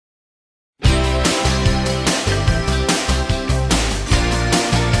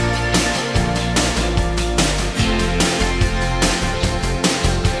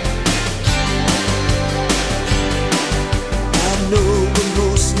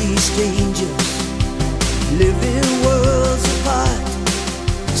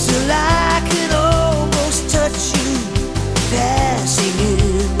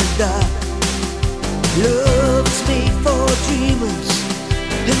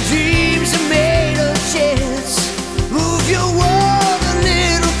dreams are made of chance. Move your world a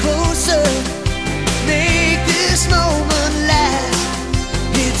little closer. Make this moment last.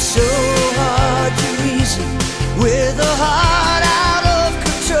 It's so hard to reason with a heart out of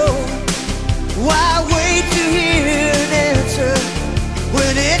control. Why wait to hear an answer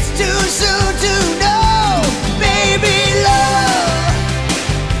when it's too soon to know? Maybe love,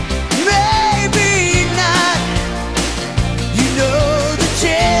 maybe not. You know the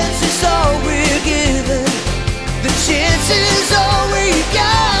chance is all we're given. The chance is all we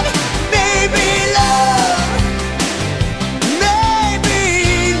got. Maybe love, maybe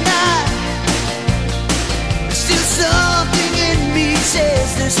not. Still something in me says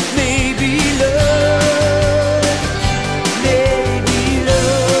this may be love, maybe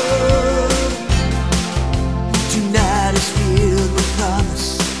love. Tonight is filled with promise.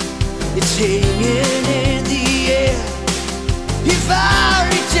 It's hanging in the air. If I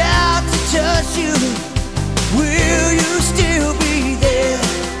reach out to touch you, will you still be there?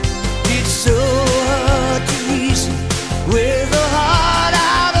 It's so hard to reason with a heart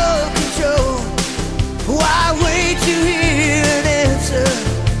out of control. Why wait to hear an answer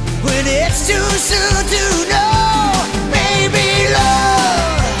when it's too soon to know? Maybe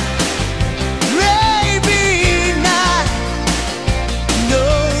love, maybe not. No,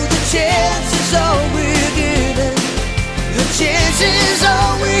 the chance is all we're given. The chance is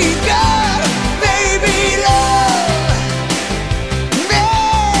all we got. Maybe love,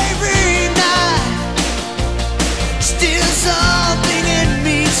 maybe not. Still something in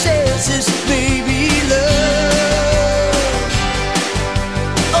me says this may be love.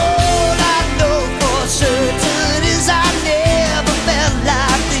 All I know for certain is I never felt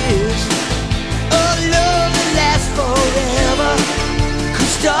like this. A love that lasts forever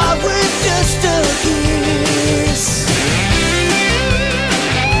could start with just a kiss.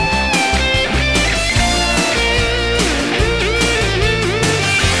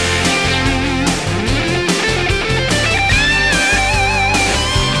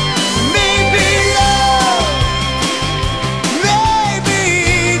 Maybe love, maybe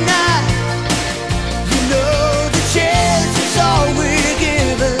not. You know the chance is all we're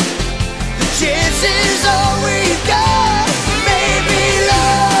given. The chance is all we got. Maybe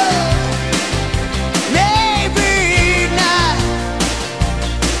love, maybe not.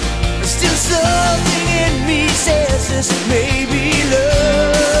 Still something in me says this may